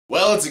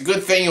well, it's a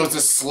good thing it was a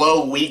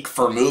slow week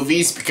for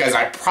movies because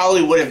I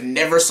probably would have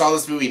never saw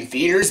this movie in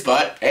theaters,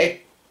 but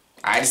hey,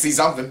 I had to see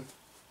something.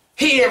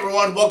 Hey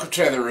everyone, welcome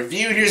to another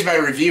review. Here's my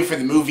review for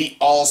the movie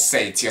All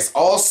Saints. Yes,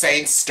 All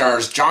Saints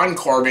stars John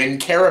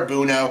Corbett, Cara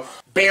Buono,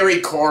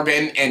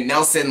 Corbin and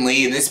Nelson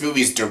Lee, and this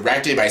movie is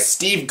directed by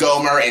Steve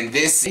Gomer, and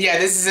this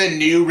is a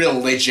new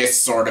religious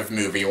sort of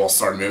movie.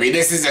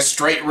 This is a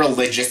straight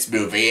religious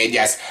movie, and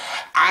yes,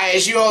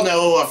 as you all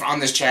know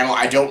on this channel,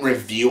 I don't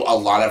review a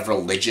lot of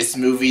religious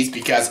movies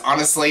because,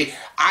 honestly,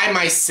 I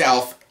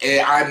myself,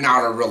 I'm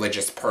not a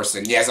religious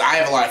person. Yes, I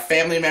have a lot of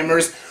family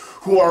members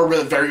who are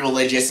very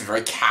religious and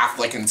very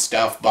Catholic and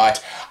stuff,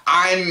 but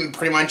I'm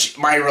pretty much,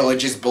 my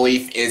religious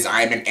belief is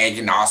I'm an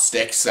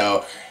agnostic,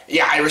 so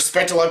yeah, I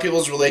respect a lot of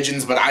people's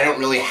religions, but I don't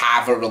really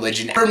have a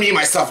religion. For me,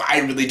 myself, I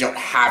really don't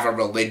have a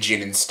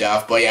religion and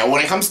stuff, but yeah,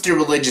 when it comes to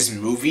religious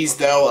movies,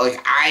 though,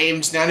 like, I'm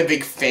just not a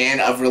big fan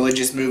of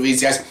religious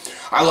movies. Yes,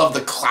 I love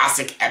the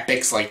classic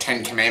epics like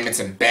Ten Commandments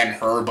and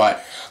Ben-Hur,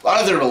 but a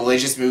lot of the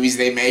religious movies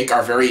they make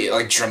are very,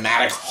 like,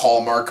 dramatic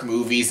Hallmark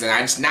movies, and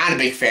I'm just not a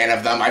big fan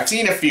of them. I've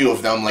seen a few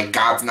of them, like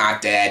God's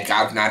Not Dead,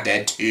 God's Not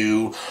Dead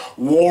 2,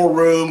 War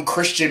Room,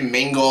 Christian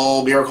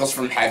Mingle, Miracles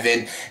from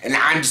Heaven, and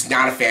I'm just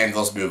not a fan of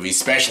those movies,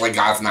 especially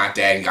God's Not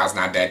Dead and God's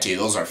Not Dead 2.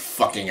 Those are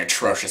fucking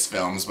atrocious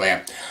films, but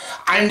yeah.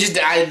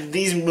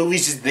 These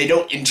movies just, they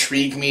don't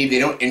intrigue me, they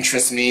don't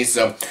interest me,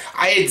 so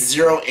I had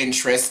zero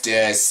interest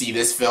to see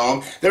this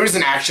film. There was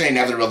actually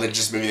another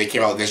religious movie that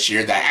came out this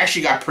year that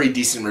actually got pretty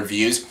decent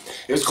reviews.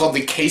 It was called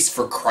The Case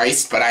for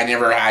Christ, but I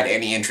never had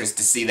any interest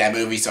to see that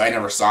movie, so I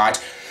never saw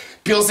it.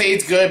 People say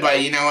it's good,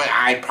 but you know what,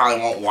 I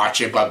probably won't watch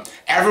it, but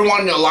a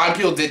lot of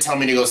people did tell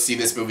me to go see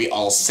this movie,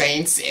 All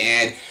Saints,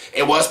 and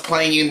it was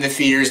playing in the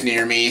theaters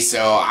near me,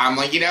 so I'm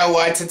like, you know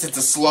what, since it's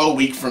a slow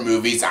week for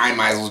movies, I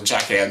might as well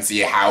check it out and see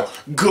how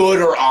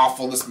good or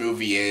awful this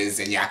movie is,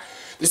 and yeah.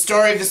 The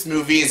story of this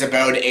movie is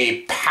about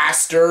a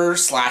pastor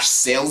slash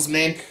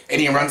salesman,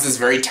 and he runs this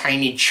very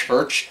tiny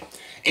church,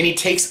 and he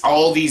takes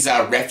all these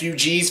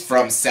refugees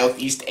from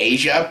Southeast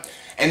Asia,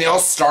 and they all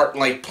start,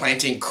 like,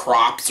 planting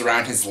crops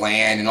around his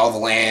land and all the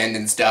land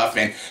and stuff,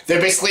 and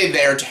they're basically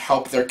there to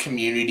help their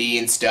community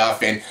and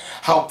stuff, and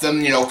help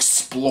them, you know,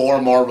 explore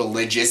more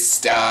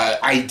religious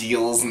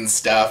ideals and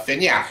stuff,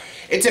 and yeah.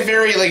 It's a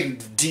very,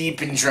 like,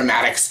 deep and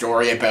dramatic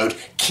story about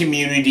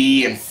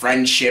community and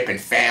friendship and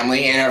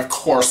family and, of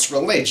course,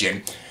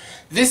 religion.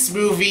 This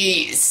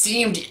movie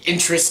seemed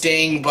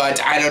interesting,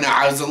 but I don't know,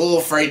 I was a little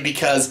afraid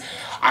because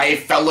I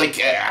felt like,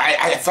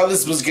 I thought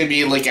this was going to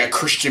be like a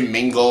Christian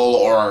Mingle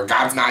or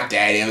God's Not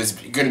Dead. It was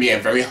going to be a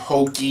very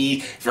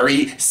hokey,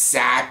 very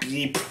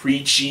sappy,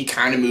 preachy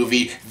kind of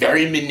movie,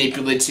 very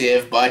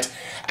manipulative, but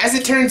as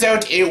it turns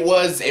out, it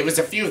was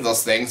a few of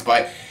those things,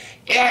 but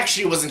it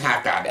actually wasn't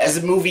half bad. As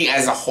a movie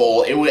as a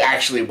whole, it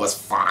actually was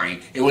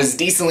fine. It was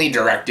decently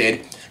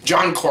directed.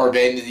 John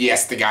Corbett,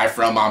 yes, the guy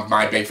from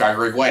My Big Fat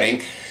Greek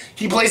Wedding,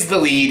 he plays the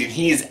lead, and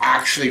he is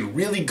actually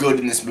really good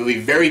in this movie.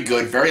 Very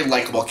good, very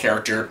likable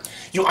character.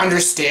 You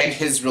understand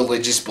his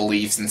religious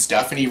beliefs and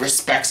stuff, and he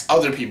respects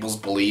other people's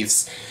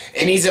beliefs.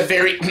 And he's a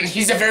very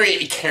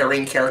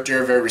caring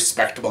character, a very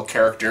respectable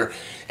character.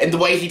 And the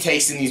way he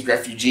takes in these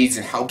refugees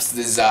and helps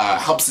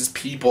his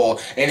people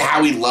and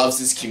how he loves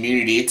his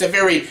community, it's a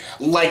very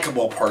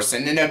likable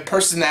person and a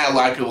person that a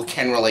lot of people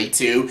can relate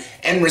to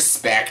and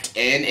respect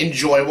and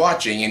enjoy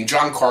watching. And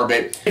John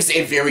Corbett gives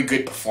a very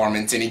good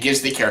performance, and he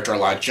gives the character a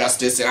lot of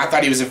justice, and I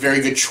thought he was a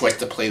very good choice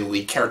to play the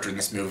lead character in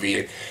this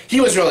movie.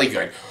 He was really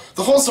good.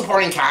 The whole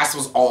supporting cast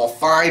was all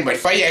fine,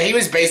 but yeah, he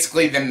was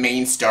basically the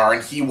main star,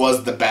 and he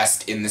was the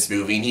best in this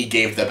movie, and he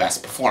gave the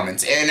best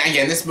performance. And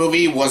again, this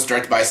movie was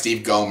directed by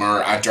Steve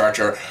Gomer, a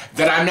director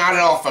that I'm not at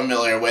all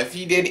familiar with.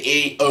 He did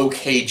a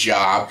okay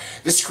job.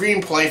 The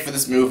screenplay for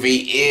this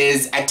movie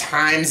is at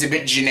times a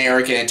bit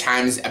generic and at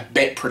times a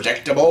bit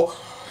predictable.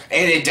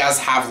 And it does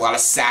have a lot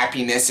of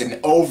sappiness and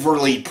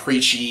overly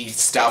preachy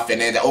stuff in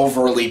it,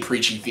 overly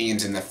preachy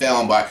themes in the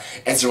film, but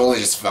it's a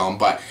religious film,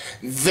 but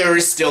there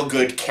is still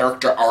good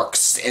character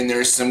arcs, and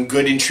there's some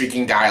good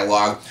intriguing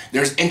dialogue.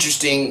 There's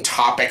interesting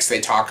topics they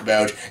talk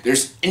about.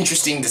 There's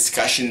interesting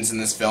discussions in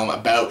this film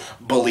about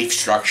belief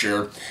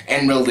structure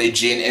and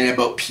religion and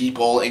about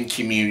people and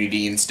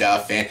community and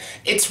stuff, and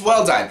it's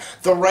well done.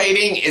 The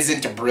writing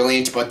isn't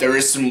brilliant, but there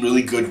is some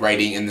really good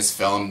writing in this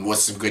film with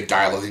some good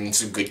dialogue and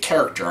some good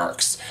character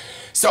arcs.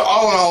 So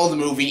all in all, the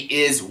movie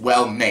is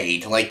well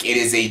made. Like, it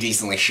is a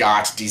decently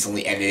shot,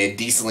 decently edited,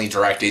 decently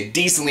directed,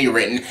 decently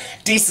written,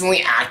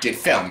 decently acted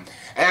film.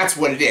 And that's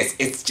what it is.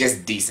 It's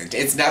just decent.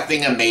 It's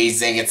nothing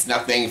amazing. It's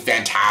nothing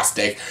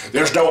fantastic.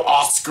 There's no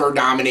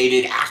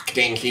Oscar-nominated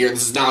acting here.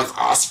 This is not like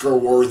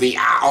Oscar-worthy,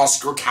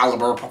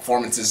 Oscar-caliber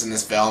performances in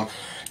this film.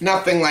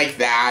 Nothing like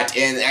that,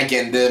 and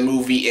again, the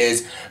movie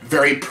is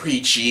very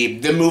preachy.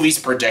 The movie's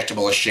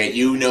predictable as shit.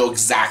 You know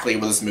exactly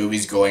where this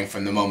movie's going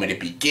from the moment it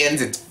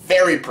begins. It's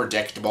very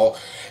predictable.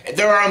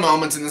 There are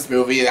moments in this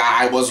movie that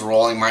I was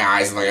rolling my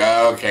eyes and like,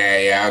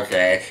 okay.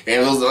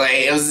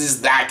 It was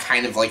just that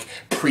kind of like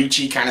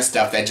preachy kind of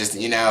stuff that just,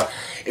 you know,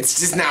 it's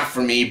just not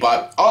for me,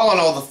 but all in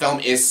all, the film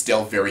is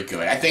still very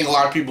good. I think a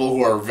lot of people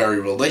who are very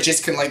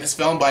religious can like this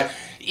film, but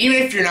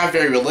even if you're not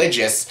very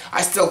religious,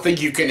 I still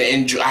think you can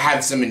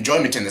have some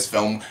enjoyment in this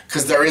film,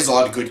 because there is a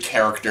lot of good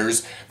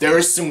characters, there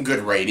is some good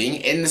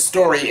writing, and the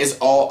story is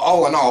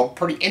all in all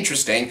pretty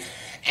interesting,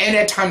 and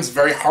at times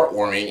very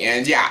heartwarming.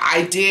 And yeah,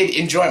 I did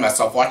enjoy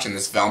myself watching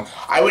this film.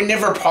 I would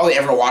never probably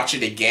ever watch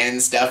it again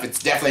and stuff.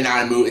 It's definitely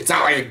not a movie, it's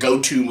not like a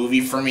go-to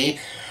movie for me.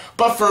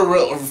 But for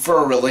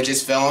a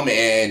religious film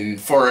and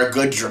for a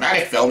good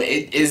dramatic film,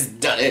 it is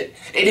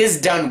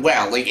done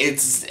well. Like,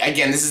 it's,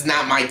 again, this is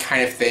not my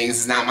kind of thing. This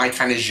is not my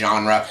kind of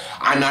genre.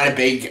 I'm not a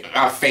big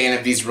fan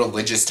of these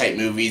religious type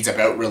movies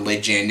about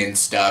religion and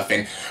stuff,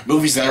 and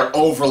movies that are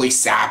overly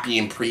sappy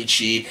and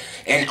preachy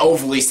and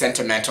overly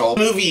sentimental.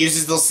 The movie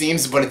uses those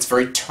themes, but it's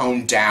very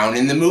toned down,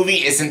 and the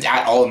movie isn't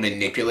at all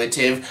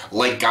manipulative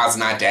like God's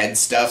Not Dead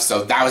stuff,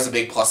 so that was a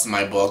big plus in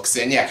my books.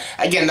 And yeah,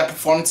 again, the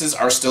performances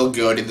are still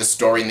good, and the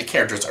story and the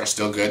characters are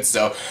still good,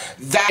 so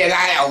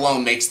that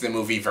alone makes the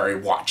movie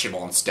very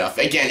watchable and stuff.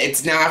 Again,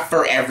 it's not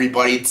for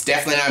everybody. It's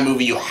definitely not a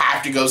movie you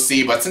have to go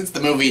see, but since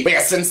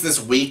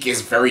this week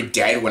is very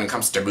dead when it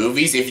comes to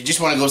movies, if you just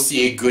want to go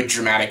see a good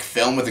dramatic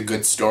film with a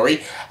good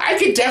story, I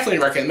could definitely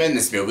recommend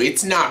this movie.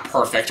 It's not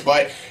perfect,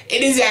 but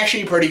it is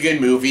actually a pretty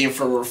good movie, and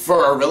for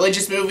a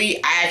religious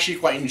movie, I actually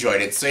quite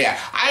enjoyed it. So yeah,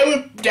 I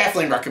would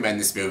definitely recommend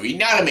this movie.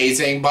 Not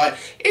amazing, but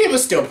it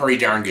was still pretty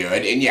darn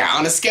good. And yeah,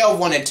 on a scale of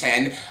 1 to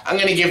 10, I'm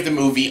going to give the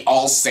movie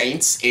All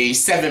Saints a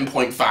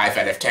 7.5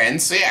 out of 10.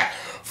 So yeah,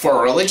 for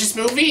a religious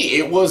movie,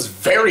 it was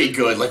very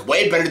good, like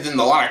way better than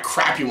a lot of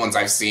crappy ones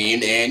I've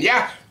seen, and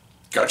yeah,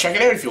 go check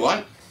it out if you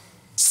want.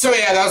 So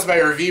yeah, that was my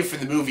review for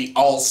the movie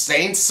All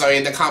Saints. So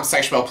in the comment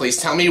section below, please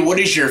tell me, what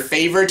is your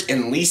favorite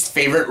and least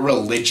favorite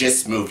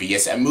religious movie?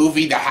 It's a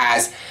movie that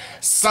has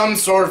some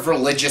sort of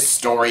religious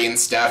story and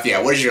stuff.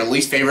 Yeah, what is your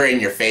least favorite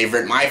and your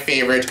favorite? My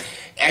favorite,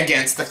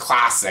 against the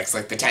classics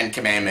like the Ten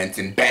Commandments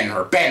and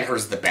Ben-Hur.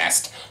 Ben-Hur's the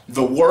best.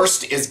 The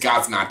worst is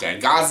God's Not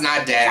Dead. God's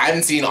Not Dead, I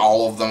haven't seen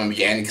all of them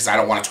again because I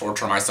don't want to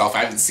torture myself. I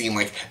haven't seen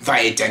like The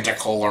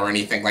Identical or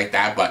anything like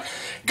that, but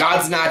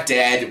God's Not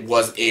Dead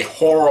was a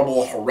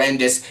horrible,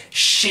 horrendous,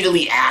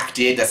 shittily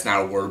acted, that's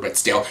not a word, but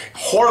still,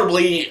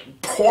 horribly,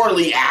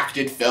 poorly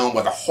acted film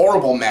with a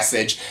horrible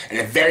message and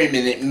a very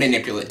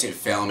manipulative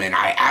film, and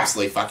I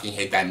absolutely fucking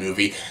hate that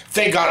movie.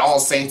 Thank God All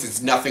Saints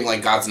is nothing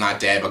like God's Not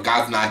Dead, but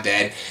God's Not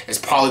Dead is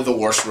probably the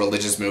worst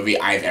religious movie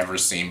I've ever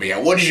seen. But yeah,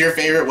 what is your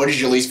favorite? What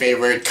is your least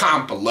favorite?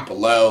 Comment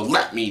below,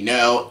 let me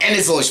know. And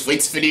as always for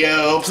this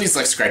video, please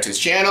like, subscribe to this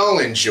channel,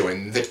 and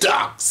join the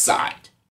dark side.